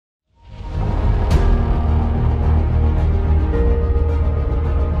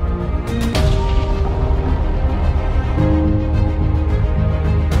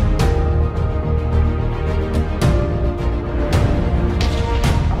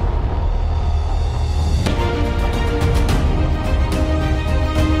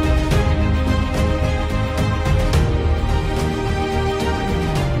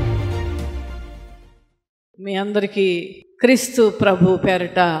అందరికీ క్రీస్తు ప్రభు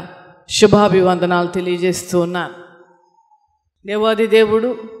పేరిట శుభాభివందనాలు తెలియజేస్తూ ఉన్నాను. దేవాది దేవుడు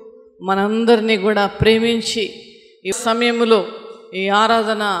మనందరినీ కూడా ప్రేమించి ఈ సమయంలో ఈ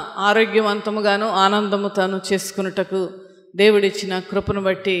ఆరాధన ఆరోగ్యవంతముగాను ఆనందముతోను చేసుకున్నటకు దేవుడిచ్చిన కృపను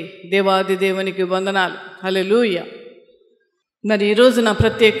బట్టి దేవాది దేవునికి వందనాలు. హల్లెలూయా. మరి ఈ రోజున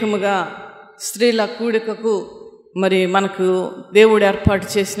ప్రత్యేకముగా స్త్రీల కూడికకు మరి మనకు దేవుడు ఏర్పాటు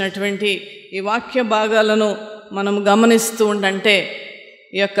చేసినటువంటి ఈ వాక్య భాగాలను మనం గమనిస్తూ ఉండంటే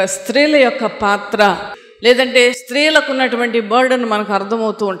ఈ యొక్క స్త్రీల యొక్క పాత్ర లేదంటే స్త్రీలకు ఉన్నటువంటి బర్డన్ మనకు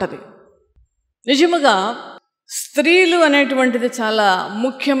అర్థమవుతూ ఉంటుంది. నిజముగా స్త్రీలు అనేటువంటిది చాలా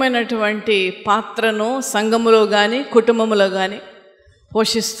ముఖ్యమైనటువంటి పాత్రను సంఘములో కానీ కుటుంబంలో కానీ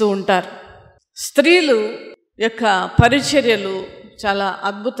పోషిస్తూ ఉంటారు. స్త్రీలు యొక్క పరిచర్యలు చాలా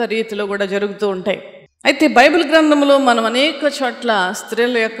అద్భుత రీతిలో కూడా జరుగుతూ ఉంటాయి. అయితే బైబిల్ గ్రంథంలో మనం అనేక చోట్ల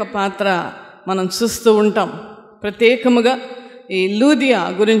స్త్రీల యొక్క పాత్ర మనం చూస్తూ ఉంటాం. ప్రత్యేకముగా ఈ లూదియా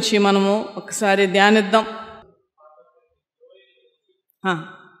గురించి మనము ఒకసారి ధ్యానిద్దాం.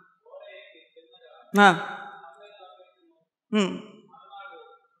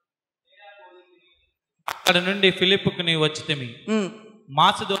 అక్కడ నుండి ఫిలిప్పుకు నీ వచ్చితిమి.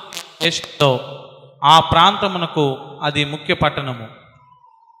 మాసిదోనియా దేశంలో ఆ ప్రాంతమునకు అది ముఖ్య పట్టణము.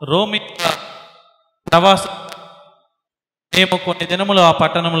 రోమిల ప్రవాసం మేము కొన్ని దినములు ఆ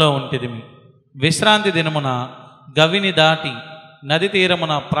పట్టణంలో ఉంటిదిమి. విశ్రాంతి దినమున గవిని దాటి నది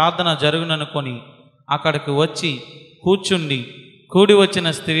తీరమున ప్రార్థన జరుగుననుకొని అక్కడికి వచ్చి కూర్చుండి కూడి వచ్చిన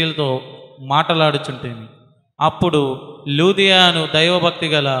స్త్రీలతో మాట్లాడుచుంటేమి. అప్పుడు లూదియాను దైవభక్తి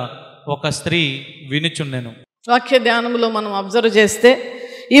గల ఒక స్త్రీ వినుచుండెను. వాక్య ధ్యానంలో మనం అబ్జర్వ్ చేస్తే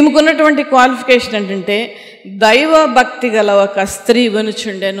ఈమెకున్నటువంటి క్వాలిఫికేషన్ ఏంటంటే దైవభక్తి గల ఒక స్త్రీ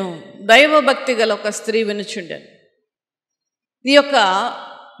వినుచుండెను. దైవభక్తి గల ఒక స్త్రీ వినుచుండెను. ఈ యొక్క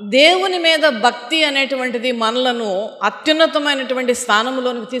దేవుని మీద భక్తి అనేటువంటిది మనలను అత్యున్నతమైనటువంటి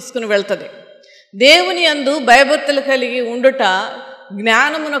స్థానంలోనికి తీసుకుని వెళ్తుంది. దేవుని యందు భయభక్తులు కలిగి ఉండుట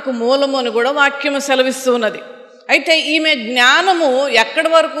జ్ఞానమునకు మూలము అని కూడా వాక్యము సెలవిస్తూ ఉన్నది. అయితే ఈమె జ్ఞానము ఎక్కడి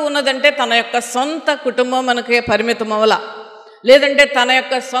వరకు ఉన్నదంటే తన యొక్క సొంత కుటుంబమునకే పరిమితం అవ్వల, లేదంటే తన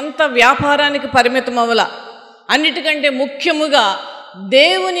యొక్క సొంత వ్యాపారానికి పరిమితం అవ్వల. అన్నిటికంటే ముఖ్యముగా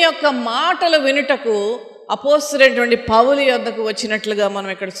దేవుని యొక్క మాటలు వినుటకు అపోస్తలుడైనటువంటి పౌలు యొద్దకు వచ్చినట్లుగా మనం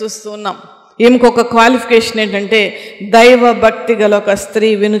ఇక్కడ చూస్తూ ఉన్నాం. ఈమెకు ఒక క్వాలిఫికేషన్ ఏంటంటే దైవ భక్తి గల ఒక స్త్రీ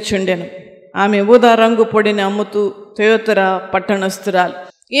వినుచుండెను. ఆమె ఊదా రంగు పొడిని అమ్ముతూ తొయోతర పట్టణస్తురాలు.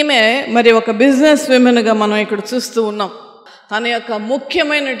 ఈమె మరి ఒక బిజినెస్ విమెన్గా మనం ఇక్కడ చూస్తూ ఉన్నాం. తన యొక్క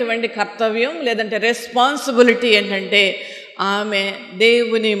ముఖ్యమైనటువంటి కర్తవ్యం లేదంటే రెస్పాన్సిబిలిటీ ఏంటంటే ఆమె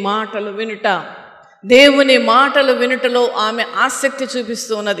దేవుని మాటలు వినుట. దేవుని మాటలు వినుటలో ఆమె ఆసక్తి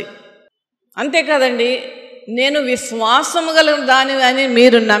చూపిస్తూ ఉన్నది. అంతేకాదండి, నేను విశ్వాసము గల దాని అని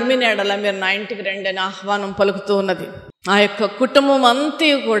మీరు నమ్మిన ఎడల మీరు నా ఇంటికి రండి అని ఆహ్వానం పలుకుతూ ఉన్నది. ఆ యొక్క కుటుంబం అంతా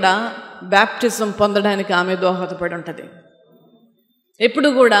కూడా బ్యాప్టిజం పొందడానికి ఆమె దోహదపడి ఉంటుంది. ఎప్పుడు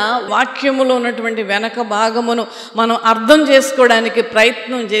కూడా వాక్యములో ఉన్నటువంటి వెనక భాగమును మనం అర్థం చేసుకోవడానికి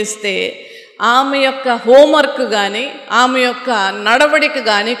ప్రయత్నం చేస్తే ఆమె యొక్క హోంవర్క్ కానీ ఆమె యొక్క నడవడిక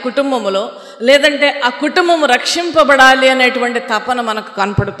కానీ కుటుంబంలో లేదంటే ఆ కుటుంబం రక్షింపబడాలి అనేటువంటి తపన మనకు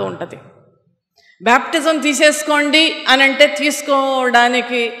కనపడుతూ ఉంటుంది. బ్యాప్టిజం తీసేసుకోండి అని అంటే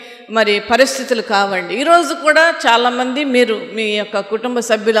తీసుకోవడానికి మరి పరిస్థితులు కావండి. ఈరోజు కూడా చాలామంది మీరు మీ యొక్క కుటుంబ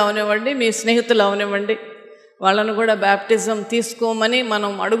సభ్యులు అవనివ్వండి, మీ స్నేహితులు అవనివ్వండి, వాళ్ళను కూడా బ్యాప్టిజం తీసుకోమని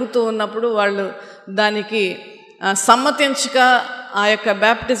మనం అడుగుతూ ఉన్నప్పుడు వాళ్ళు దానికి సమ్మతించక ఆ యొక్క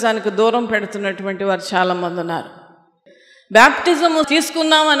బ్యాప్టిజానికి దూరం పెడుతున్నటువంటి వారు చాలామంది ఉన్నారు. బ్యాప్టిజం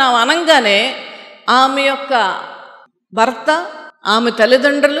తీసుకున్నామని అనగానే ఆమె యొక్క భర్త, ఆమె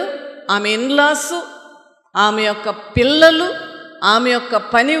తల్లిదండ్రులు, ఆమె ఇన్లాసు, ఆమె యొక్క పిల్లలు, ఆమె యొక్క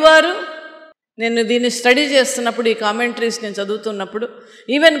పనివారు, నేను దీన్ని స్టడీ చేస్తున్నప్పుడు ఈ కామెంటరీస్ నేను చదువుతున్నప్పుడు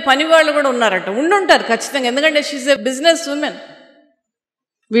ఈవెన్ పనివాళ్ళు కూడా ఉన్నారట, ఉండుంటారు ఖచ్చితంగా. ఎందుకంటే షీఈ్ ఎ బిజినెస్ ఉమెన్.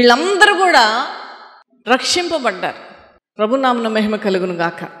 వీళ్ళందరూ కూడా రక్షింపబడ్డారు. ప్రభునామమున మహిమ కలుగును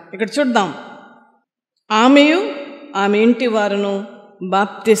గాక. ఇక్కడ చూద్దాం, ఆమెయు ఆమె ఇంటి వారును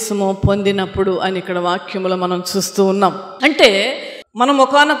బాప్తిస్మము పొందినప్పుడు అని ఇక్కడ వాక్యములో మనం చూస్తూ ఉన్నాం. అంటే మనం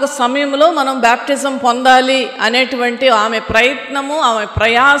ఒకానొక సమయంలో మనం బ్యాప్టిజం పొందాలి అనేటువంటి ఆమె ప్రయత్నము, ఆమె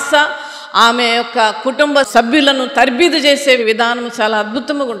ప్రయాస, ఆమె యొక్క కుటుంబ సభ్యులను తర్బీదు చేసే విధానం చాలా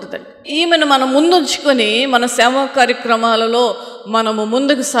అద్భుతంగా ఉంటుందండి. ఈమెను మనం ముందుంచుకొని మన సేవా కార్యక్రమాలలో మనము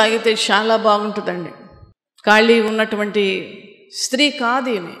ముందుకు సాగితే చాలా బాగుంటుందండి. ఖాళీ ఉన్నటువంటి స్త్రీ కాదు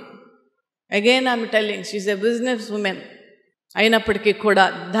ఈమె. Again I'm telling, she a business women. అయినప్పటికీ కూడా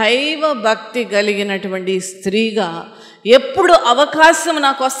దైవ భక్తి కలిగినటువంటి స్త్రీగా ఎప్పుడు అవకాశం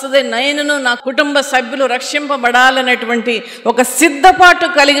నాకు వస్తుంది, నేనును నా కుటుంబ సభ్యులు రక్షింపబడాలనేటువంటి ఒక సిద్ధపాటు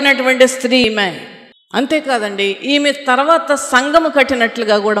కలిగినటువంటి స్త్రీ ఈమె. అంతేకాదండి, ఈమె తర్వాత సంఘము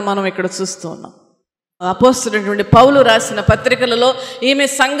కట్టినట్లుగా కూడా మనం ఇక్కడ చూస్తూ ఉన్నాం. అపోస్తలుడైనటువంటి పౌలు రాసిన పత్రికలలో ఈమె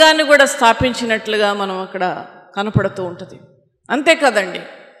సంఘాన్ని కూడా స్థాపించినట్లుగా మనం అక్కడ కనపడుతూ ఉంటుంది. అంతేకాదండి,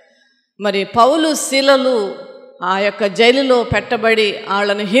 మరి పౌలు శీలలు ఆ యొక్క జైలులో పెట్టబడి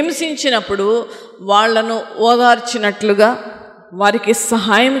వాళ్ళను హింసించినప్పుడు వాళ్లను ఓదార్చినట్లుగా, వారికి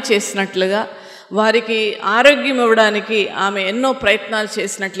సహాయం చేసినట్లుగా, వారికి ఆరోగ్యం ఇవ్వడానికి ఆమె ఎన్నో ప్రయత్నాలు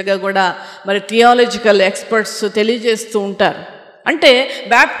చేసినట్లుగా కూడా మరి థియాలజికల్ ఎక్స్పర్ట్స్ తెలియజేస్తూ ఉంటారు. అంటే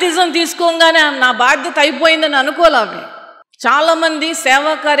బ్యాప్టిజం తీసుకోగానే నా బాధ్యత అయిపోయిందని అనుకోలేము. చాలామంది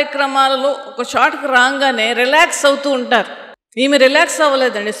సేవా కార్యక్రమాలలో ఒక చోటకు రాగానే రిలాక్స్ అవుతూ ఉంటారు. ఈమె రిలాక్స్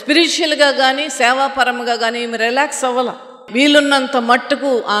అవ్వలేదండి. స్పిరిచువల్గా కానీ సేవాపరంగా కానీ ఈమె రిలాక్స్ అవ్వాల. వీలున్నంత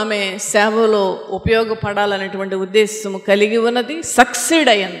మట్టుకు ఆమె సేవలో ఉపయోగపడాలనేటువంటి ఉద్దేశం కలిగి ఉన్నది, సక్సీడ్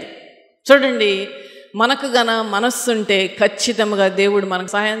అయ్యింది. చూడండి, మనకు గన మనస్సుంటే ఖచ్చితంగా దేవుడు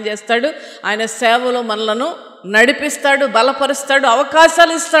మనకు సహాయం చేస్తాడు. ఆయన సేవలో మనలను నడిపిస్తాడు, బలపరుస్తాడు,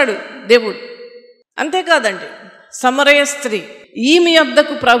 అవకాశాలు ఇస్తాడు దేవుడు. అంతేకాదండి, సమరయ స్త్రీ, ఈమె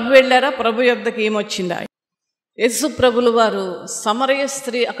యొద్దకు ప్రభు వెళ్ళారా, ప్రభు యొద్దకు ఈమె వచ్చిందా? యేసు ప్రభుల వారు సమరయ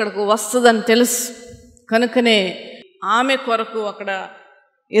స్త్రీ అక్కడకు వస్తుందని తెలుసు కనుకనే ఆమె కొరకు అక్కడ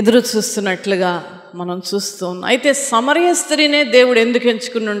ఎదురు చూస్తున్నట్లుగా మనం చూస్తూ ఉన్నాం. అయితే సమరయ స్త్రీనే దేవుడు ఎందుకు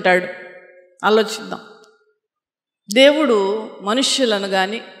ఎంచుకుని ఉంటాడు ఆలోచిద్దాం. దేవుడు మనుష్యులను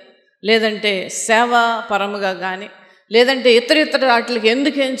కానీ, లేదంటే సేవా పరముగా కానీ, లేదంటే ఇతర వాటికి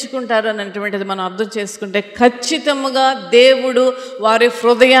ఎందుకు ఎంచుకుంటారు అనేటువంటిది మనం అర్థం చేసుకుంటే ఖచ్చితంగా దేవుడు వారి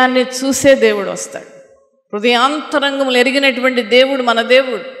హృదయాన్ని చూసే దేవుడు వస్తాడు. హృదయాంతరంగములు ఎరిగినటువంటి దేవుడు మన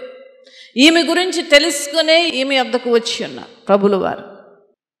దేవుడు. ఈమె గురించి తెలుసుకునే ఈమె వద్దకు వచ్చి ఉన్నారు ప్రభులు వారు.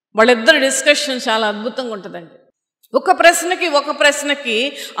 వాళ్ళిద్దరు డిస్కషన్ చాలా అద్భుతంగా ఉంటుందండి. ఒక ప్రశ్నకి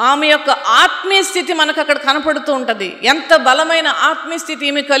ఆమె యొక్క ఆత్మీయ స్థితి మనకు అక్కడ కనపడుతూ ఉంటుంది. ఎంత బలమైన ఆత్మీయ స్థితి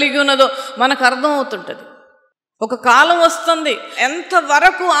ఈమె కలిగి ఉన్నదో మనకు అర్థం అవుతుంటుంది. ఒక కాలం వస్తుంది,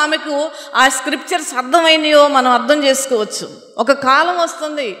 ఎంతవరకు ఆమెకు ఆ స్క్రిప్చర్స్ అర్థమైనాయో మనం అర్థం చేసుకోవచ్చు. ఒక కాలం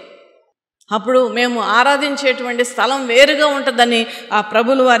వస్తుంది, అప్పుడు మేము ఆరాధించేటువంటి స్థలం వేరుగా ఉంటుందని ఆ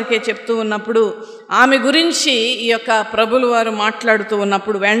ప్రభులు వారికే చెప్తూ ఉన్నప్పుడు, ఆమె గురించి ఈ యొక్క ప్రభులు వారు మాట్లాడుతూ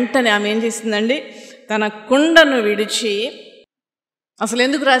ఉన్నప్పుడు వెంటనే ఆమె ఏం చేసిందండి, తన కుండను విడిచి, అసలు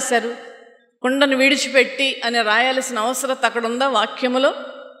ఎందుకు రాశారు కుండను విడిచిపెట్టి అని రాయాల్సిన అవసరం అక్కడ ఉందా వాక్యములో?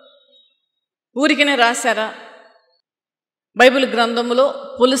 ఊరికినే రాశారా? బైబిల్ గ్రంథములో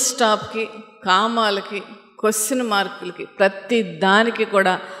ఫుల్ స్టాప్కి, కామాలకి, క్వశ్చన్ మార్కులకి, ప్రతి దానికి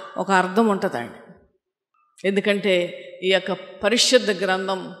కూడా ఒక అర్థం ఉంటుందండి. ఎందుకంటే ఈ యొక్క పరిశుద్ధ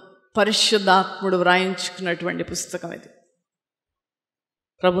గ్రంథం పరిశుద్ధాత్ముడు వ్రాయించుకున్నటువంటి పుస్తకం ఇది.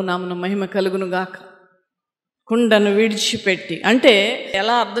 ప్రభునామమున మహిమ కలుగును గాక. కుండను విడిచిపెట్టి అంటే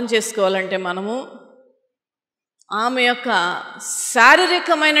ఎలా అర్థం చేసుకోవాలంటే, మనము ఆమె యొక్క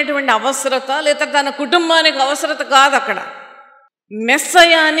శారీరకమైనటువంటి అవసరత లేదా తన కుటుంబానికి అవసరత కాదు, అక్కడ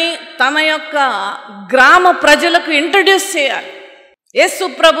మెస్సయాని తన యొక్క గ్రామ ప్రజలకు ఇంట్రడ్యూస్ చేయాలి. యేసు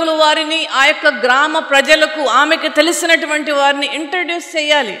ప్రభులు వారిని ఆ యొక్క గ్రామ ప్రజలకు, ఆమెకు తెలిసినటువంటి వారిని ఇంట్రడ్యూస్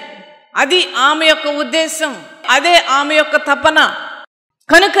చేయాలి. అది ఆమె యొక్క ఉద్దేశం, అదే ఆమె యొక్క తపన.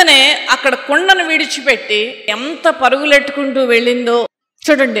 కనుకనే అక్కడ కుండను విడిచిపెట్టి ఎంత పరుగులెట్టుకుంటూ వెళ్ళిందో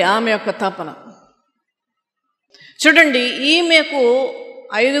చూడండి. ఆమె యొక్క తపన చూడండి. ఈమెకు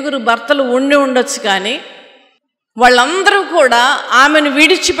 5 భర్తలు ఉండి ఉండొచ్చు, కానీ వాళ్ళందరూ కూడా ఆమెను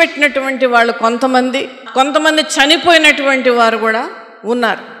విడిచిపెట్టినటువంటి వాళ్ళు కొంతమంది చనిపోయినటువంటి వారు కూడా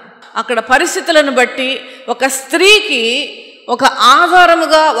ఉన్నారు. అక్కడ పరిస్థితులను బట్టి ఒక స్త్రీకి ఒక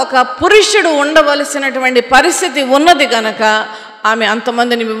ఆధారముగా ఒక పురుషుడు ఉండవలసినటువంటి పరిస్థితి ఉన్నది కనుక ఆమె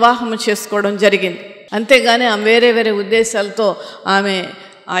అంతమందిని వివాహం చేసుకోవడం జరిగింది. అంతేగాని ఆమె వేరే ఉద్దేశాలతో ఆమె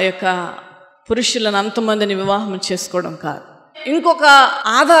ఆ యొక్క పురుషులను అంతమందిని వివాహం చేసుకోవడం కాదు. ఇంకొక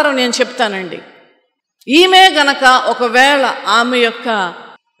ఆధారం నేను చెప్తానండి. ఈమె గనక ఒకవేళ ఆమె యొక్క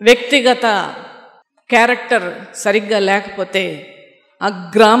వ్యక్తిగత క్యారెక్టర్ సరిగ్గా లేకపోతే ఆ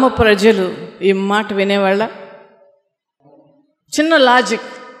గ్రామ ప్రజలు ఈ మాట వినేవాళ్ళ? చిన్న logic,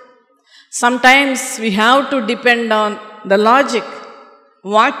 sometimes we have to depend on the logic.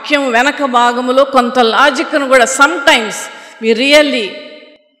 వాక్యం వెనక భాగములో కొంత లాజిక్ను కూడా sometimes we really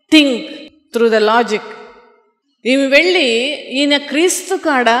think through the logic. ఈమె వెళ్ళి ఈయన క్రీస్తు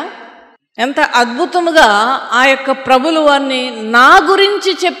కాడ ఎంత అద్భుతముగా ఆ యొక్క ప్రభులు వారిని నా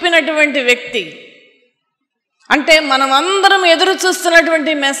గురించి చెప్పినటువంటి వ్యక్తి. అంటే మనమందరం ఎదురు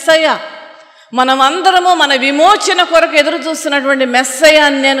చూస్తున్నటువంటి మెస్సయ్య, మనమందరము మన విమోచన కొరకు ఎదురు చూస్తున్నటువంటి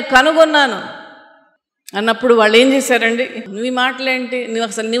మెస్సయ్యని నేను కనుగొన్నాను అన్నప్పుడు వాళ్ళు ఏం చేశారండి? నువ్వు ఈ మాటలేంటి,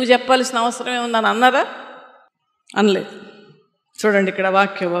 నువ్వు చెప్పాల్సిన అవసరం ఏముందని అన్నారా? అనలేదు. చూడండి ఇక్కడ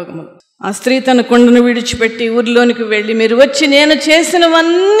వాక్య భాగము. ఆ స్త్రీ తన కొండను విడిచిపెట్టి ఊరిలోనికి వెళ్ళి, మీరు వచ్చి నేను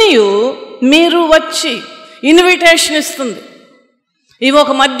చేసినవన్నీ మీరు వచ్చి ఇన్విటేషన్ ఇస్తుంది. ఈమె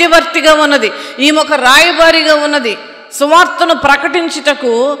ఒక మధ్యవర్తిగా ఉన్నది, ఈమె ఒక రాయబారిగా ఉన్నది. సువార్తను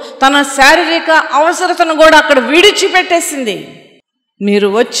ప్రకటించుటకు తన శారీరక అవసరతను కూడా అక్కడ విడిచిపెట్టేసింది. మీరు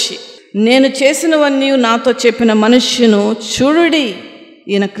వచ్చి నేను చేసినవన్నీ నాతో చెప్పిన మనుష్యును చూడుడి,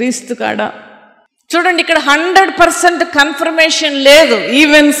 ఈయన క్రీస్తు కాడా? చూడండి, ఇక్కడ 100% కన్ఫర్మేషన్ లేదు,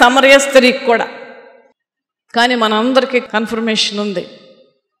 ఈవెన్ సమరయ స్త్రీకి కూడా. కానీ మనందరికీ కన్ఫర్మేషన్ ఉంది.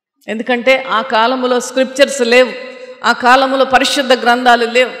 ఎందుకంటే ఆ కాలంలో స్క్రిప్చర్స్ లేవు, ఆ కాలంలో పరిశుద్ధ గ్రంథాలు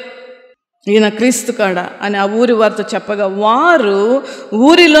లేవు. ఈయన క్రీస్తు కాడా అని ఆ ఊరి వారితో చెప్పగా, వారు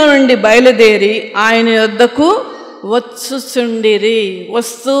ఊరిలో నుండి బయలుదేరి ఆయన యొద్దకు వచ్చుచుండిరి.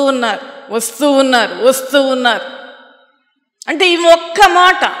 వస్తూ ఉన్నారు. అంటే ఈ ఒక్క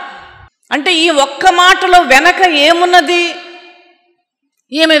మాట, అంటే ఈ ఒక్క మాటలో వెనక ఏమున్నది?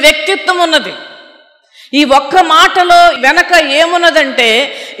 ఈమె వ్యక్తిత్వం ఉన్నది. ఈ ఒక్క మాటలో వెనక ఏమున్నదంటే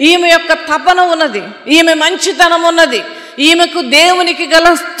ఈమె యొక్క తపన ఉన్నది, ఈమె మంచితనం ఉన్నది, ఈమెకు దేవునికి గల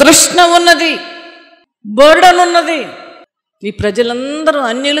తృష్ణ ఉన్నది, బర్డన్ ఉన్నది. ఈ ప్రజలందరూ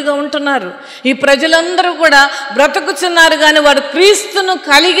అన్యులుగా ఉంటున్నారు, ఈ ప్రజలందరూ కూడా బ్రతుకుతున్నారు, కానీ వారు క్రీస్తును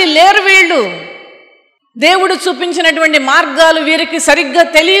కలిగి లేరు. వీళ్ళు దేవుడు చూపించినటువంటి మార్గాలు వీరికి సరిగ్గా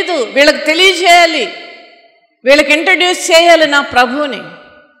తెలియదు. వీళ్ళకి తెలియజేయాలి, వీళ్ళకి ఇంట్రడ్యూస్ చేయాలి నా ప్రభువుని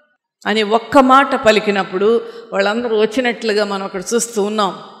అని ఒక్క మాట పలికినప్పుడు వాళ్ళందరూ వచ్చినట్లుగా మనం అక్కడ చూస్తూ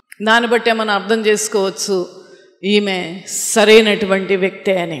ఉన్నాం. దాన్ని బట్టే మనం అర్థం చేసుకోవచ్చు ఈమె సరైనటువంటి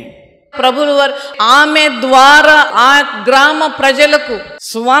వ్యక్తే అని. ప్రభువు వారు ఆమె ద్వారా ఆ గ్రామ ప్రజలకు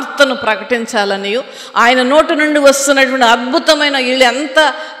సువార్తను ప్రకటించాలని ఆయన నోటి నుండి వస్తున్నటువంటి అద్భుతమైన, వీళ్ళు ఎంత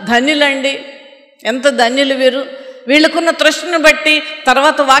ధన్యులండి, ఎంత ధన్యులు వీరు. వీళ్ళకున్న తృష్ణను బట్టి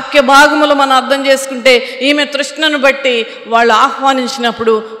తర్వాత వాక్య భాగములు మనం అర్థం చేసుకుంటే ఈమె తృష్ణను బట్టి వాళ్ళు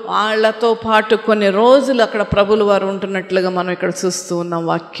ఆహ్వానించినప్పుడు వాళ్ళతో పాటు కొన్ని రోజులు అక్కడ ప్రభువుల వారు ఉంటున్నట్లుగా మనం ఇక్కడ చూస్తూ ఉన్నాం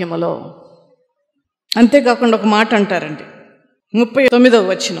వాక్యములో. అంతేకాకుండా ఒక మాట అంటారండి 39వ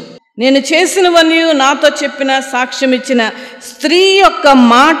వచనం, నేను చేసినవన్నీ నాతో చెప్పిన సాక్ష్యం ఇచ్చిన స్త్రీ యొక్క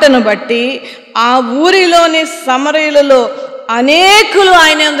మాటను బట్టి ఆ ఊరిలోని సమరయులలో అనేకులు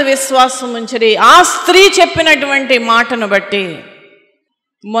ఆయన యందు విశ్వాసం ఉంచరి. ఆ స్త్రీ చెప్పినటువంటి మాటను బట్టి.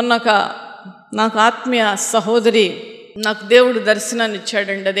 నాకు ఆత్మీయ సహోదరి, నాకు దేవుడు దర్శనాన్ని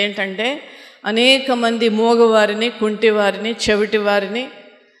ఇచ్చాడండి. అదేంటంటే అనేక మంది మూగవారిని, కుంటివారిని, చెవిటివారిని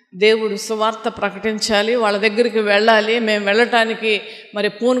దేవుడు సువార్త ప్రకటించాలి, వాళ్ళ దగ్గరికి వెళ్ళాలి, మేము వెళ్ళటానికి మరి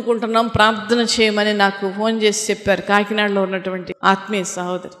పూనుకుంటున్నాం, ప్రార్థన చేయమని నాకు ఫోన్ చేసి చెప్పారు. కాకినాడలో ఉన్నటువంటి ఆత్మీయ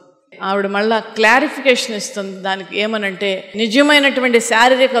సహోదరి ఆవిడ మళ్ళా క్లారిఫికేషన్ ఇస్తుంది దానికి. ఏమనంటే నిజమైనటువంటి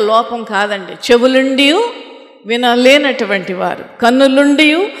శారీరక లోపం కాదండి, చెవులుండి వినలేనటువంటి వారు, కన్నులుండి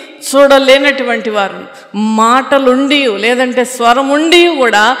చూడలేనటువంటి వారు, మాటలుండి లేదంటే స్వరముండి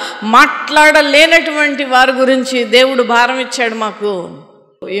కూడా మాట్లాడలేనటువంటి వారి గురించి దేవుడు భారం ఇచ్చాడు మాకు.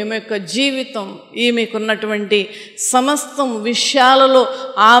 ఈమె యొక్క జీవితం, ఈమెకున్నటువంటి సమస్తం విషయాలలో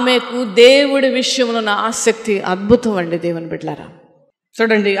ఆమెకు దేవుడి విషయంలో ఆసక్తి అద్భుతం అండి. దేవుని బిడ్డలారా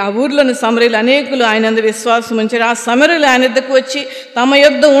చూడండి, ఆ ఊర్లోని సమరయులు అనేకులు ఆయన యందు విశ్వాసం ఉంచారు. ఆ సమరయులు ఆయన యొద్దకు వచ్చి తమ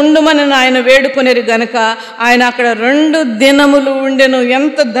యొద్ద ఉండుమని ఆయన వేడుకొనేరు గనక ఆయన అక్కడ 2 దినములు ఉండెను.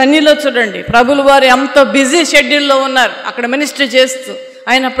 ఎంత ధన్యులో చూడండి, ప్రభులు వారు ఎంత బిజీ షెడ్యూల్లో ఉన్నారు అక్కడ మినిస్ట్రీ చేస్తూ.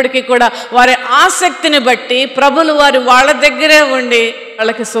 అయినప్పటికీ కూడా వారి ఆసక్తిని బట్టి ప్రభులు వారు వాళ్ళ దగ్గరే ఉండి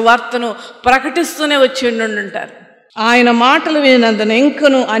వాళ్ళకి సువార్తను ప్రకటిస్తూనే వచ్చి ఉండుంటారు. ఆయన మాటలు వినందున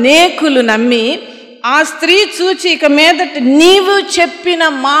ఇంకను అనేకులు నమ్మి ఆ స్త్రీ చూచి ఇక మీదట నీవు చెప్పిన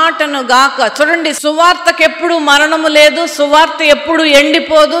మాటను గాక. చూడండి, సువార్తకు ఎప్పుడు మరణము లేదు, సువార్త ఎప్పుడు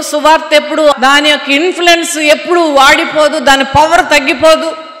ఎండిపోదు, సువార్త ఎప్పుడు దాని యొక్క ఇన్ఫ్లుయెన్స్ ఎప్పుడు వాడిపోదు, దాని పవర్ తగ్గిపోదు.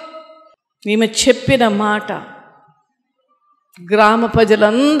 ఈమె చెప్పిన మాట గ్రామ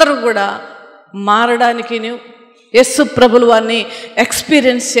ప్రజలందరూ కూడా మారడానికి, యేసు ప్రభులు వారిని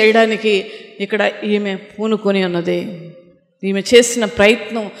ఎక్స్పీరియన్స్ చేయడానికి ఇక్కడ ఈమె పూనుకొని ఉన్నది. ఈమె చేసిన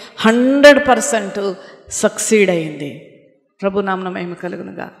ప్రయత్నం 100% సక్సీడ్ అయింది. ప్రభు నామమున మహిమ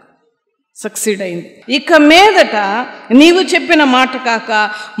కలుగునుగా. సక్సీడ్ అయింది. ఇక మీదట నీవు చెప్పిన మాట కాక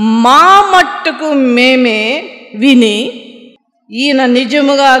మా మట్టుకు మేమే విని ఈయన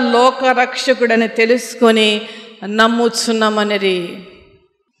నిజముగా లోకరక్షకుడని తెలుసుకొని నమ్ముచున్నామనేది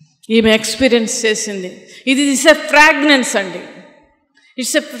ఈమె ఎక్స్పీరియన్స్ చేసింది. ఇది ఇట్స్ ఎ ఫ్రాగ్రెన్స్ అండి,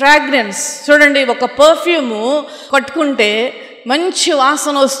 ఇట్స్ ఎ ఫ్రాగ్రెన్స్. చూడండి, ఒక పర్ఫ్యూము కట్టుకుంటే మంచి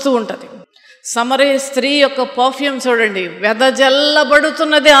వాసన వస్తూ ఉంటుంది. సమరయ స్త్రీ యొక్క పర్ఫ్యూమ్ చూడండి,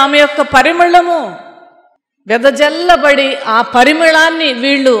 వెదజల్లబడుతున్నది ఆమె యొక్క పరిమళము. వెదజల్లబడి ఆ పరిమళాన్ని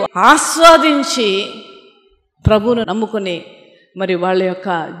వీళ్ళు ఆస్వాదించి ప్రభువును నమ్ముకుని మరి వాళ్ళ యొక్క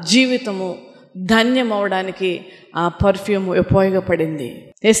జీవితము ధన్యం అవడానికి ఆ పర్ఫ్యూమ్ ఉపయోగపడింది.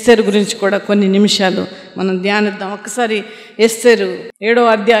 ఎస్తేరు గురించి కూడా కొన్ని నిమిషాలు మనం ధ్యానిద్దాం. ఒకసారి ఎస్తేరు 7వ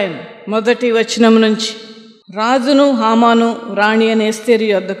అధ్యాయం 1వ వచనం నుంచి. రాజును హామాను రాణి అని ఎస్తేరు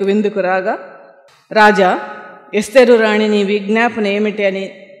యొద్దకు విందుకు రాగా, రాజా, ఎస్తేరు రాణి, నీ విజ్ఞాపన ఏమిటి అని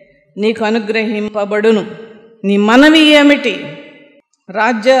నీకు అనుగ్రహింపబడును, నీ మనవి ఏమిటి?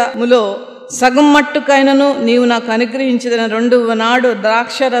 రాజ్యములో సగం మట్టుకైనను నీవు నాకు అనుగ్రహించిన 2వ నాడు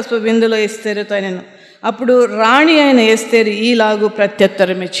ద్రాక్షరస విందులో ఎస్తేరుతో అయినను. అప్పుడు రాణి అయిన ఎస్తేరు ఈలాగు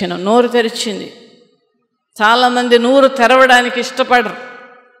ప్రత్యుత్తరం ఇచ్చాను. నోరు తెరిచింది. చాలామంది నోరు తెరవడానికి ఇష్టపడరు.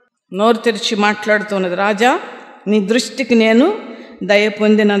 నోరు తెరిచి మాట్లాడుతున్నది. రాజా, నీ దృష్టికి నేను దయ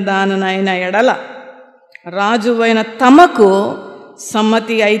పొందిన దాననైన ఎడల రాజువైన తమకు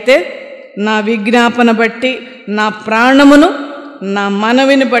సమ్మతి అయితే నా విజ్ఞాపన బట్టి, నా ప్రాణమును, నా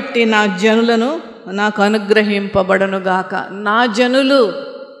మనవిని బట్టి నా జనులను నాకు అనుగ్రహింపబడనుగాక. నా జనులు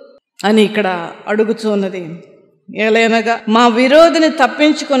అని ఇక్కడ అడుగుతున్నది. ఏలైనగా మా విరోధిని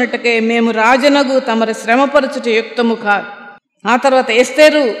తప్పించుకొనుటకే మేము రాజనగు తమరి శ్రమపరచుట యుక్తము కాదు. ఆ తర్వాత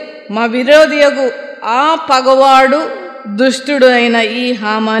ఎస్తేరు, మా విరోధియగు ఆ పగవాడు దుష్టుడు అయిన ఈ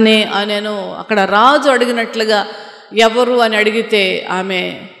హామానే అనెను. అక్కడ రాజు అడిగినట్లుగా ఎవరు అని అడిగితే ఆమె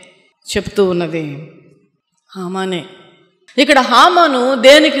చెప్తూ ఉన్నది హామానే. ఇక్కడ హామాను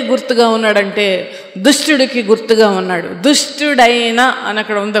దేనికి గుర్తుగా ఉన్నాడంటే దుష్టుడికి గుర్తుగా ఉన్నాడు. దుష్టుడైన అని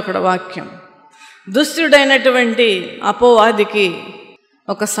అక్కడ ఉంది అక్కడ వాక్యం. దుష్టుడైనటువంటి అపవాదికి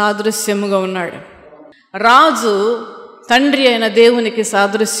ఒక సాదృశ్యముగా ఉన్నాడు. రాజు తండ్రి అయిన దేవునికి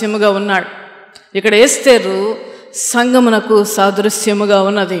సాదృశ్యముగా ఉన్నాడు. ఇక్కడ ఎస్తేరు సంఘమునకు సాదృశ్యముగా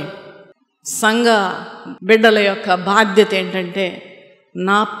ఉన్నది. సంఘ బిడ్డల యొక్క బాధ్యత ఏంటంటే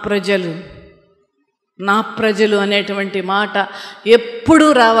నా ప్రజలు, నా ప్రజలు అనేటువంటి మాట ఎప్పుడూ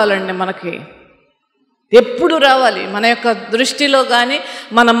రావాలండి. మనకి ఎప్పుడు రావాలి. మన యొక్క దృష్టిలో కానీ,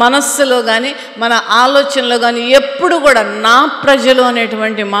 మన మనస్సులో కానీ, మన ఆలోచనలో కానీ ఎప్పుడు కూడా నా ప్రజలు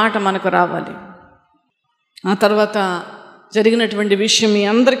అనేటువంటి మాట మనకు రావాలి. ఆ తర్వాత జరిగినటువంటి విషయం మీ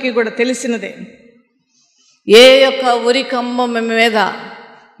అందరికీ కూడా తెలిసినదే. ఏ యొక్క ఉరికంబం మీద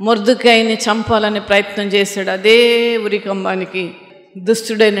మొర్దుకైని చంపాలని ప్రయత్నం చేశాడు, అదే ఉరికంబానికి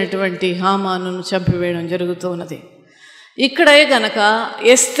దుష్టుడైనటువంటి హామానును చంపివేయడం జరుగుతూ ఉన్నది. ఇక్కడే గనక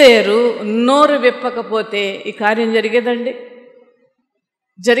ఎస్తేరు నోరు విప్పకపోతే ఈ కార్యం జరిగేదండి?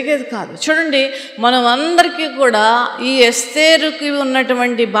 జరిగేది కాదు. చూడండి, మనం అందరికీ కూడా ఈ ఎస్తేరుకి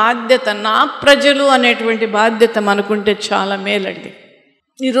ఉన్నటువంటి బాధ్యత, నా ప్రజలు అనేటువంటి బాధ్యత మనకుంటే చాలా మేలండి.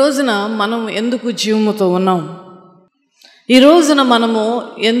 ఈ రోజున మనం ఎందుకు జీవముతో ఉన్నాం? ఈ రోజున మనము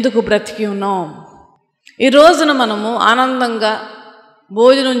ఎందుకు బ్రతికి ఉన్నాం? ఈ రోజున మనము ఆనందంగా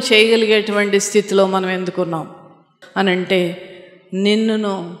భోజనం చేయగలిగేటువంటి స్థితిలో మనం ఎందుకున్నాం అని అంటే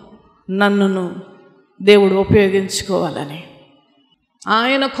నిన్నును నన్నును దేవుడు ఉపయోగించుకోవాలని,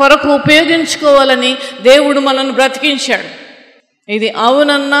 ఆయన కొరకు ఉపయోగించుకోవాలని దేవుడు మనల్ని బ్రతికించాడు. ఇది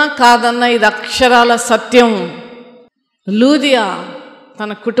అవునన్నా కాదన్నా ఇది అక్షరాల సత్యం. లూదియా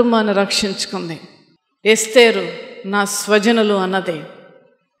తన కుటుంబాన్ని రక్షించుకుంది. ఎస్తేరు నా స్వజనులు అన్నదే.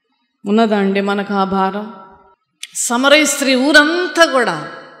 ఉన్నదా అండి మనకు ఆ భారం? సమరయ స్త్రీ ఊరంతా కూడా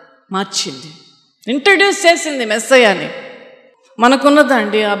మార్చింది, ఇంట్రడ్యూస్ చేసింది మెస్సయ్యని. మనకున్నదా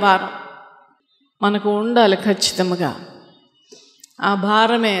అండి ఆ భారం? మనకు ఉండాలి ఖచ్చితంగా. ఆ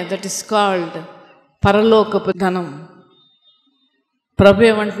భారమే దట్ ఈస్ కాల్డ్ పరలోకపు ధనం. ప్రభు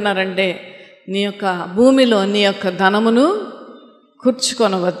ఏమంటున్నారంటే నీ యొక్క భూమిలో నీ యొక్క ధనమును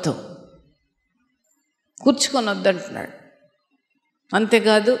కూర్చుకొనవద్దు అంటున్నాడు.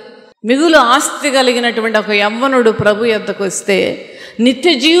 అంతేకాదు, మిగులు ఆస్తి కలిగినటువంటి ఒక యవ్వనుడు ప్రభు యొద్దకు వస్తే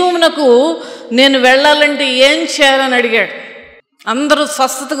నిత్య జీవమునకు నేను వెళ్ళాలంటే ఏం చేయాలని అడిగాడు. అందరూ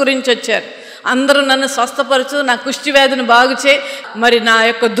స్వస్థత గురించి వచ్చారు. అందరూ నన్ను స్వస్థపరచు, నా కుష్టి వ్యాధిని బాగు చేయి, మరి నా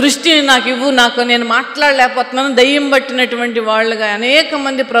యొక్క దృష్టిని నాకు ఇవ్వు, నేను మాట్లాడలేకపోతున్నాను, దయ్యం పట్టినటువంటి వాళ్ళుగా అనేక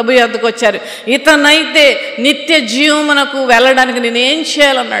మంది ప్రభు యొద్దకు వచ్చారు. ఇతనైతే నిత్య జీవమునకు వెళ్ళడానికి నేనేం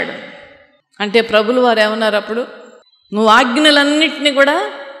చేయాలన్నాడు. అంటే ప్రభులు వారు ఏమన్నారు అప్పుడు? నువ్వు ఆజ్ఞలన్నింటినీ కూడా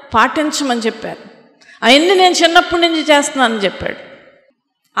పాటించమని చెప్పారు. అవన్నీ నేను చిన్నప్పటి నుంచి చేస్తున్నానని చెప్పాడు.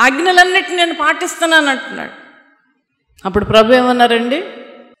 ఆజ్ఞలన్నిటిని నేను పాటిస్తున్నాను అంటున్నాడు. అప్పుడు ప్రభు ఏమన్నారండి?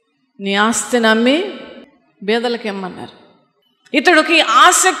 నీ ఆస్తిని అమ్మి బేదలకు ఇమ్మన్నారు. ఇతడికి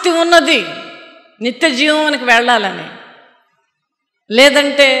ఆసక్తి ఉన్నది నిత్య జీవానికి వెళ్ళాలని,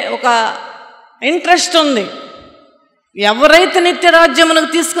 లేదంటే ఒక ఇంట్రెస్ట్ ఉంది. ఎవరైతే నిత్య రాజ్యమునకు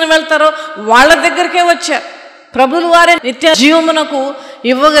తీసుకుని వెళ్తారో వాళ్ళ దగ్గరికే వచ్చారు. ప్రభులు వారే నిత్య జీవమునకు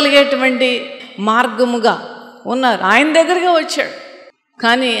ఇవ్వగలిగేటువంటి మార్గముగా ఉన్నారు. ఆయన దగ్గరికే వచ్చాడు.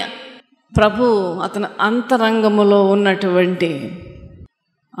 కానీ ప్రభు అతని అంతరంగములో ఉన్నటువంటి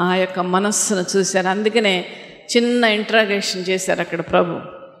ఆ యొక్క మనస్సును చూశారు. అందుకనే చిన్న ఇంట్రాగేషన్ చేశారు అక్కడ ప్రభు.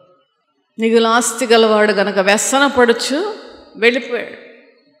 మిగులు ఆస్తి గలవాడు గనక వ్యసన పడుచు వెళ్ళిపోయాడు.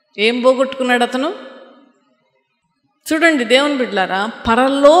 ఏం పోగొట్టుకున్నాడు అతను? చూడండి దేవుని బిడ్డలారా,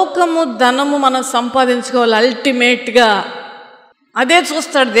 పరలోకము ధనము మనం సంపాదించుకోవాలి. అల్టిమేట్గా అదే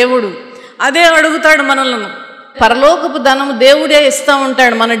చూస్తాడు దేవుడు, అదే అడుగుతాడు మనల్ని. పరలోకపు ధనము దేవుడే ఇస్తూ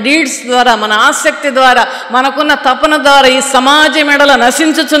ఉంటాడు. మన డీడ్స్ ద్వారా, మన ఆసక్తి ద్వారా, మనకున్న తపన ద్వారా ఈ సమాజం ఎడల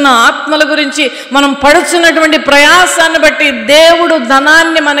నశించుచున్న ఆత్మల గురించి మనం పడుచున్నటువంటి ప్రయాసాన్ని బట్టి దేవుడు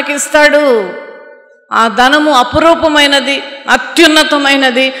ధనాన్ని మనకిస్తాడు. ఆ ధనము అపురూపమైనది,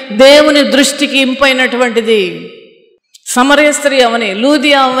 అత్యున్నతమైనది, దేవుని దృష్టికి ఇంపైనటువంటిది. సమరయ స్త్రీ అవని,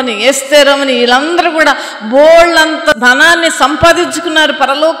 లూదియా అవని, ఎస్తేర్ అవని, వీళ్ళందరూ కూడా బోళ్ళంత ధనాన్ని సంపాదించుకున్నారు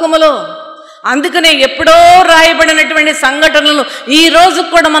పరలోకములో. అందుకనే ఎప్పుడో రాయబడినటువంటి సంఘటనలు ఈ రోజు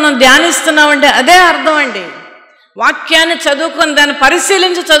కూడా మనం ధ్యానిస్తున్నామంటే అదే అర్థం అండి. వాక్యాన్ని చదువుకొని దాన్ని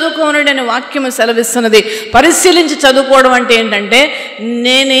పరిశీలించి చదువుకోనండి అని వాక్యం సెలవిస్తున్నది. పరిశీలించి చదువుకోవడం అంటే ఏంటంటే,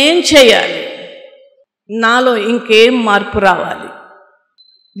 నేనేం చేయాలి, నాలో ఇంకేం మార్పు రావాలి.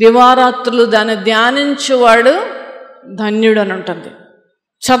 దివారాత్రులు దాన్ని ధ్యానించువాడు ధన్యుడు అని ఉంటుంది.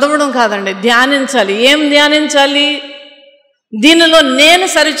 చదవడం కాదండి, ధ్యానించాలి. ఏం ధ్యానించాలి? దీనిలో నేను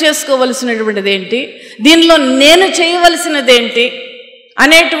సరిచేసుకోవలసినటువంటిది ఏంటి, దీనిలో నేను చేయవలసినది ఏంటి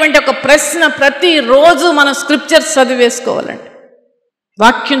అనేటువంటి ఒక ప్రశ్న ప్రతిరోజు మనం స్క్రిప్చర్స్ చదివేసుకోవాలండి.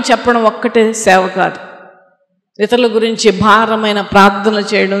 వాక్యం చెప్పడం ఒక్కటే సేవ కాదు, ఇతరుల గురించి భారమైన ప్రార్థనలు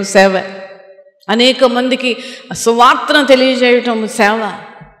చేయడం సేవ, అనేక మందికి సువార్తను తెలియజేయటం సేవ.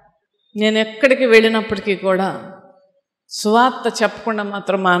 నేను ఎక్కడికి వెళ్ళినప్పటికీ కూడా సువార్త చెప్పకుండా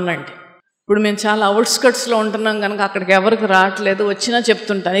మాత్రం మానండి. ఇప్పుడు మేము చాలా అవుట్స్కట్స్లో ఉంటున్నాం కనుక అక్కడికి ఎవరికి రావట్లేదు, వచ్చినా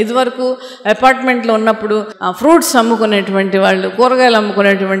చెప్తుంటాను. ఇదివరకు అపార్ట్మెంట్లో ఉన్నప్పుడు ఆ ఫ్రూట్స్ అమ్ముకునేటువంటి వాళ్ళు, కూరగాయలు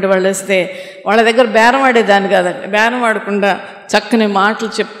అమ్ముకునేటువంటి వాళ్ళు వస్తే వాళ్ళ దగ్గర బేరం ఆడేదాన్ని కాదండి. బేరం ఆడకుండా చక్కని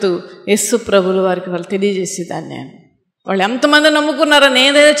మాటలు చెప్తూ యేసు ప్రభుల వారికి వాళ్ళు తెలియజేసేదాన్ని. నేను వాళ్ళు ఎంతమంది నమ్ముకున్నారో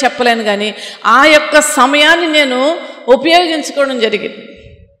నేనేదో చెప్పలేను, కానీ ఆ యొక్క సమయాన్ని నేను ఉపయోగించుకోవడం జరిగింది.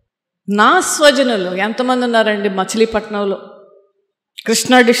 నా స్వజనులు ఎంతమంది ఉన్నారండి మచిలీపట్నంలో,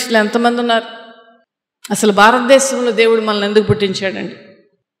 కృష్ణా డిస్ట్లో ఎంతమంది ఉన్నారు? అసలు భారతదేశంలో దేవుడు మనల్ని ఎందుకు పుట్టించాడండి?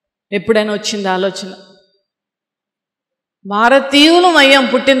 ఎప్పుడైనా వచ్చింది ఆలోచన? భారతీయులం అయ్యాం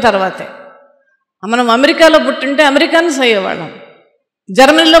పుట్టిన తర్వాతే. మనం అమెరికాలో పుట్టింటే అమెరికన్స్ అయ్యేవాళ్ళం,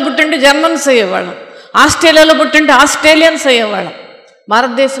 జర్మనీలో పుట్టింటే జర్మన్స్ అయ్యేవాళ్ళం, ఆస్ట్రేలియాలో పుట్టింటే ఆస్ట్రేలియన్స్ అయ్యేవాళ్ళం.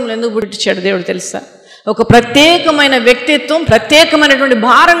 భారతదేశంలో ఎందుకు పుట్టించాడు దేవుడు తెలుసా? ఒక ప్రత్యేకమైన వ్యక్తిత్వం, ప్రత్యేకమైనటువంటి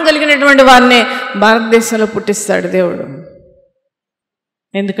భారం కలిగినటువంటి వారిని భారతదేశంలో పుట్టిస్తాడు దేవుడు.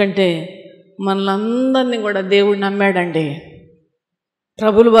 ఎందుకంటే మనలందరినీ కూడా దేవుడు నమ్మాడండి.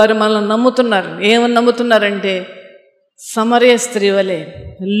 ప్రభులు వారు మనల్ని నమ్ముతున్నారు. ఏమని నమ్ముతున్నారంటే, సమరయ స్త్రీ వలె,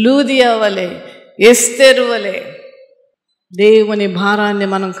 లూదియా వలె, ఎస్తేరు వలె దేవుని భారాన్ని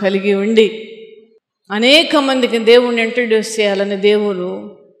మనం కలిగి ఉండి అనేక మందికి దేవుణ్ణి ఇంట్రడ్యూస్ చేయాలని దేవుడు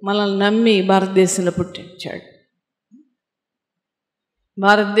మనల్ని నమ్మి భారతదేశంలో పుట్టించాడు.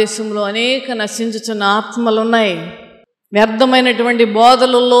 భారతదేశంలో అనేక నశించుచున్న ఆత్మలు ఉన్నాయి. వ్యర్థమైనటువంటి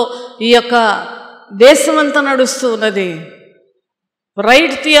బోధలలో ఈ యొక్క దేశమంతా నడుస్తూ ఉన్నది.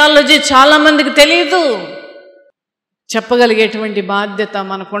 రైట్ థియాలజీ చాలామందికి తెలియదు. చెప్పగలిగేటువంటి బాధ్యత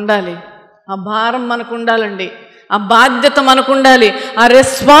మనకు ఉండాలి. ఆ భారం మనకు ఉండాలండి, ఆ బాధ్యత మనకు ఉండాలి, ఆ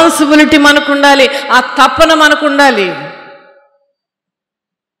రెస్పాన్సిబిలిటీ మనకు ఉండాలి, ఆ తపన మనకు ఉండాలి.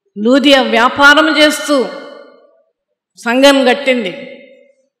 లూదియా వ్యాపారం చేస్తూ సంఘం కట్టింది,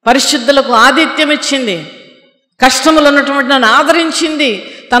 పరిశుద్ధులకు ఆతిథ్యం ఇచ్చింది, కష్టములు ఉన్నటువంటి నన్ను ఆదరించింది.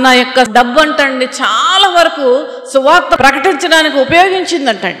 తన యొక్క డబ్బు అంటండి చాలా వరకు సువార్త ప్రకటించడానికి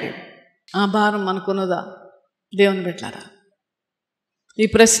ఉపయోగించిందంటండి. ఆ భారం మనకున్నదా దేవుని బిడ్డలారా? ఈ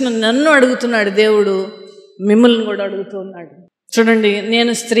ప్రశ్న నన్ను అడుగుతున్నాడు దేవుడు, మిమ్మల్ని కూడా అడుగుతూ ఉన్నాడు. చూడండి,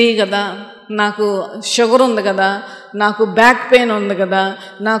 నేను స్త్రీ కదా, నాకు షుగర్ ఉంది కదా, నాకు బ్యాక్ పెయిన్ ఉంది కదా,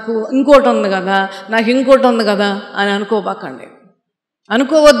 నాకు ఇంకోటి ఉంది కదా, నాకు ఇంకోటి ఉంది కదా అని అనుకోబాకండి.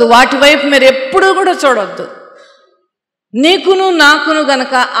 అనుకోవద్దు. వాటి వైపు మీరు ఎప్పుడూ కూడా చూడవద్దు. నీకును నాకును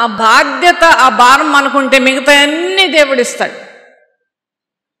గనక ఆ బాధ్యత, ఆ భారం అనుకుంటే మిగతా అన్నీ దేవుడిస్తాడు,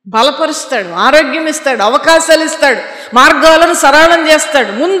 బలపరుస్తాడు, ఆరోగ్యం ఇస్తాడు, అవకాశాలు ఇస్తాడు, మార్గాలను సరళం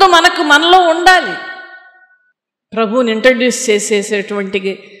చేస్తాడు. ముందు మనలో ఉండాలి. ప్రభువుని ఇంట్రడ్యూస్ చేసేసేటువంటి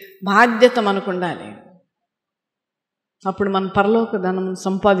బాధ్యత మనకు ఉండాలి. అప్పుడు మన పరలోక ధనం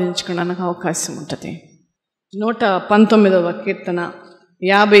సంపాదించుకోవడానికి అవకాశం ఉంటుంది. 119వ కీర్తన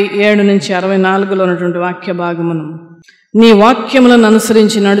 57 నుంచి 64లో ఉన్నటువంటి వాక్య భాగమును, నీ వాక్యములను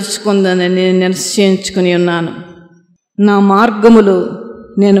అనుసరించి నడుచుకుందని నేను నిశ్చయించుకుని ఉన్నాను. నా మార్గములు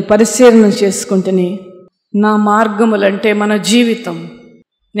నేను పరిశీలన చేసుకుంటుని. నా మార్గములు అంటే మన జీవితం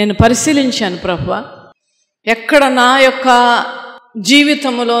నేను పరిశీలించాను ప్రభువా. ఎక్కడ నా యొక్క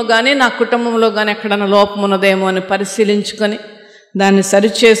జీవితంలో కానీ నా కుటుంబంలో కానీ ఎక్కడన్నా లోపం ఉన్నదేమో అని పరిశీలించుకొని దాన్ని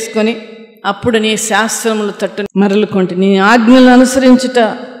సరిచేసుకొని అప్పుడు నీ శాస్త్రములు తట్టు మరలుకొంటి. నీ ఆజ్ఞలను అనుసరించుట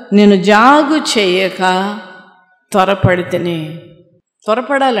నేను జాగు చేయక త్వరపడితేనే.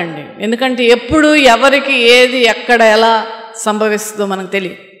 త్వరపడాలండి, ఎందుకంటే ఎప్పుడు ఎవరికి ఏది ఎక్కడ ఎలా సంభవిస్తుందో మనకు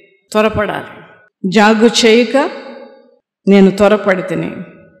తెలియదు. త్వరపడాలి. జాగు చేయక నేను త్వరపడితేనే.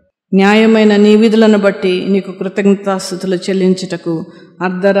 న్యాయమైన నీ విధులను బట్టి నీకు కృతజ్ఞతాస్తుతులు చెల్లించుటకు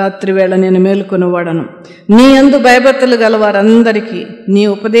అర్ధరాత్రి వేళ నేను మేలుకొనివాడను. నీ యందు భయభక్తులు గల వారందరికీ నీ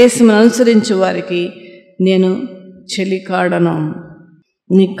ఉపదేశమును అనుసరించే వారికి నేను చెలికాడను.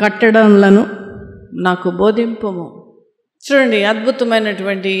 నీ కట్టడములను నాకు బోధింపుము. చూడండి,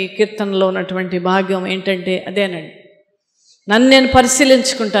 అద్భుతమైనటువంటి కీర్తనలో ఉన్నటువంటి భాగ్యం ఏంటంటే అదేనండి. నన్ను నేను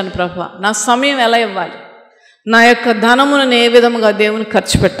పరిశీలించుకుంటాను ప్రభా, నా సమయం ఎలా ఇవ్వాలి, నా యొక్క ధనమును నేను ఏ విధముగా దేవుని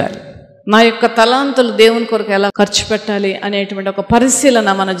ఖర్చు పెట్టాలి, నా యొక్క తలాంతులు దేవుని కొరకు ఎలా ఖర్చు పెట్టాలి అనేటువంటి ఒక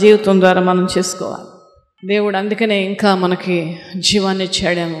పరిశీలన మన జీవితం ద్వారా మనం చేసుకోవాలి. దేవుడు అందుకనే ఇంకా మనకి జీవాన్ని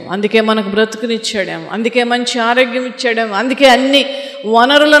ఇచ్చాడేమో, అందుకే మనకు బ్రతుకునిచ్చాడేమో, అందుకే మంచి ఆరోగ్యం ఇచ్చాడేమో, అందుకే అన్ని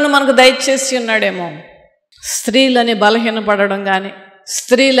వనరులను మనకు దయచేసి ఉన్నాడేమో. స్త్రీలని బలహీనపడడం కానీ,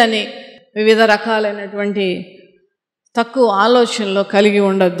 స్త్రీలని వివిధ రకాలైనటువంటి తక్కువ ఆలోచనలో కలిగి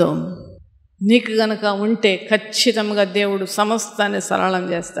ఉండొద్దు. నీకు గనక ఉంటే ఖచ్చితంగా దేవుడు సమస్తాన్ని సరళం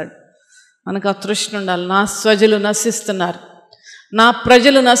చేస్తాడు. మనకు ఆ తృష్ణ ఉండాలి. నా స్వజలు నశిస్తున్నారు, నా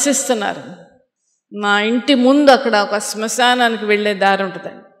ప్రజలు నశిస్తున్నారు. మా ఇంటి ముందు అక్కడ ఒక శ్మశానానికి వెళ్ళే దారి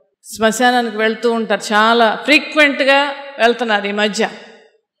ఉంటుందండి. శ్మశానానికి వెళ్తూ ఉంటారు, చాలా ఫ్రీక్వెంట్గా వెళ్తున్నారు ఈ మధ్య.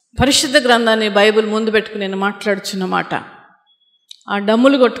 పరిశుద్ధ గ్రంథాన్ని బైబిల్ ముందు పెట్టుకుని నేను మాట్లాడుచున్నమాట. ఆ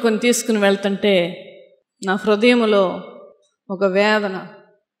డమ్ములు కొట్టుకొని తీసుకుని వెళ్తుంటే నా హృదయంలో ఒక వేదన,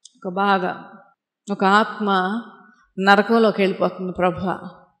 ఒక బాధ, ఒక ఆత్మ నరకంలోకి వెళ్ళిపోతుంది ప్రభా.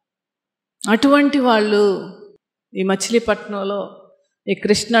 అటువంటి వాళ్ళు ఈ మచిలీపట్నంలో, ఈ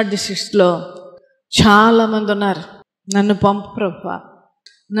కృష్ణా డిస్ట్రిక్ట్లో చాలామంది ఉన్నారు. నన్ను పంపు ప్రభా,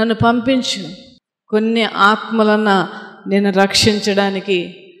 నన్ను పంపించు. కొన్ని ఆత్మలన్నా నేను రక్షించడానికి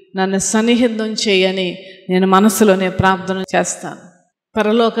నన్ను సన్నిహితం చేయని నేను మనసులోనే ప్రార్థన చేస్తాను.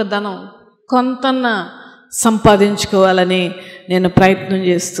 పరలోక ధనం కొంతన్నా సంపాదించుకోవాలని నేను ప్రయత్నం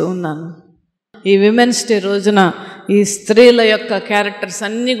చేస్తూ ఉన్నాను. ఈ విమెన్స్ డే రోజున ఈ స్త్రీల యొక్క క్యారెక్టర్స్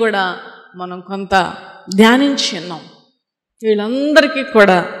అన్నీ కూడా మనం కొంత ధ్యానించి ఉన్నాం. వీళ్ళందరికీ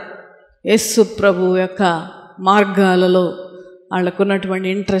కూడా యేసు ప్రభు యొక్క మార్గాలలో వాళ్ళకున్నటువంటి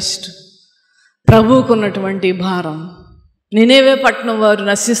ఇంట్రెస్ట్, ప్రభువుకున్నటువంటి భారం. నినేవే పట్టణం వారు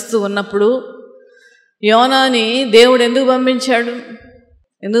నశిస్తూ ఉన్నప్పుడు యోనాని దేవుడు ఎందుకు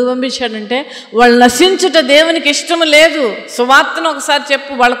పంపించాడంటే వాళ్ళు నశించుట దేవునికి ఇష్టం లేదు, సువార్తను ఒకసారి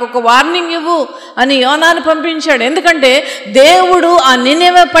చెప్పు, వాళ్ళకు ఒక వార్నింగ్ ఇవ్వు అని యోనాను పంపించాడు. ఎందుకంటే దేవుడు ఆ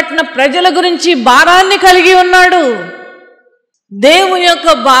నినేవే పట్టణ ప్రజల గురించి భారాన్ని కలిగి ఉన్నాడు. దేవుని యొక్క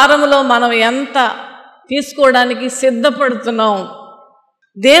భారములో మనం ఎంత తీసుకోవడానికి సిద్ధపడుతున్నాం,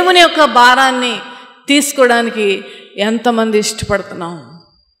 దేవుని యొక్క భారాన్ని తీసుకోవడానికి ఎంతమంది ఇష్టపడుతున్నాం.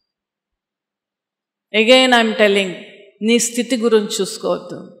 అగైన్ ఐఎమ్ టెల్లింగ్, నీ స్థితి గురించి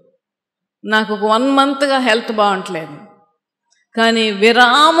చూసుకోవద్దు. నాకు ఒక 1 monthగా హెల్త్ బాగుంటలేదు, కానీ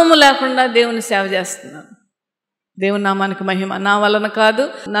విరామము లేకుండా దేవుని సేవ చేస్తున్నాను. దేవుని నామానికి మహిమ. నా వలన కాదు,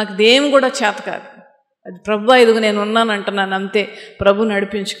 నాకు దేని కూడా చేత కాదు. అది ప్రభు ఇదిగో నేను ఉన్నాను అంటున్నాను, అంతే. ప్రభు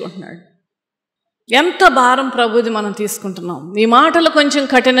నడిపించుకుంటున్నాడు. ఎంత భారం ప్రభుది మనం తీసుకుంటున్నాం. ఈ మాటలు కొంచెం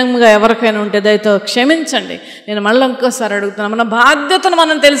కఠినంగా ఎవరికైనా ఉంటే దయతో క్షమించండి. నేను మళ్ళీ ఇంకోసారి అడుగుతున్నాను, మన బాధ్యతను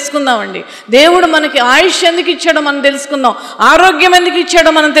మనం తెలుసుకుందామండి. దేవుడు మనకి ఆయుష్ ఎందుకు ఇచ్చాడో మనం తెలుసుకుందాం, ఆరోగ్యం ఎందుకు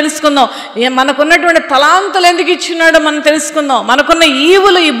ఇచ్చాడో మనం తెలుసుకుందాం, మనకున్నటువంటి తలాంతులు ఎందుకు ఇచ్చినాడో మనం తెలుసుకుందాం. మనకున్న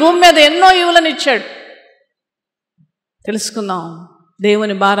ఈవులు, ఈ భూమి మీద ఎన్నో ఈవులను ఇచ్చాడు, తెలుసుకుందాం.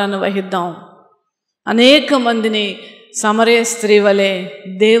 దేవుని భారాన్ని వహిద్దాం. అనేక మందిని సమరయ స్త్రీ వలె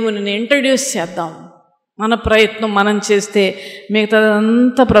దేవుని ఇంట్రడ్యూస్ చేద్దాం. మన ప్రయత్నం మనం చేస్తే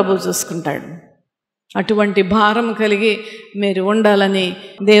మిగతాదంతా ప్రభు చూసుకుంటాడు. అటువంటి భారం కలిగి మీరు ఉండాలని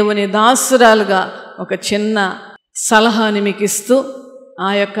దేవుని దాసురాలుగా ఒక చిన్న సలహాని మీకు ఇస్తూ,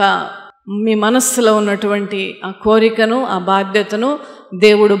 ఆ యొక్క మీ మనస్సులో ఉన్నటువంటి ఆ కోరికను, ఆ బాధ్యతను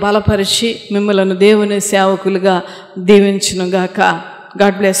దేవుడు బలపరిచి మిమ్మలను దేవుని సేవకులుగా దీవించునుగాక.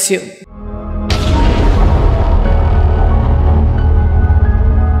 God bless you.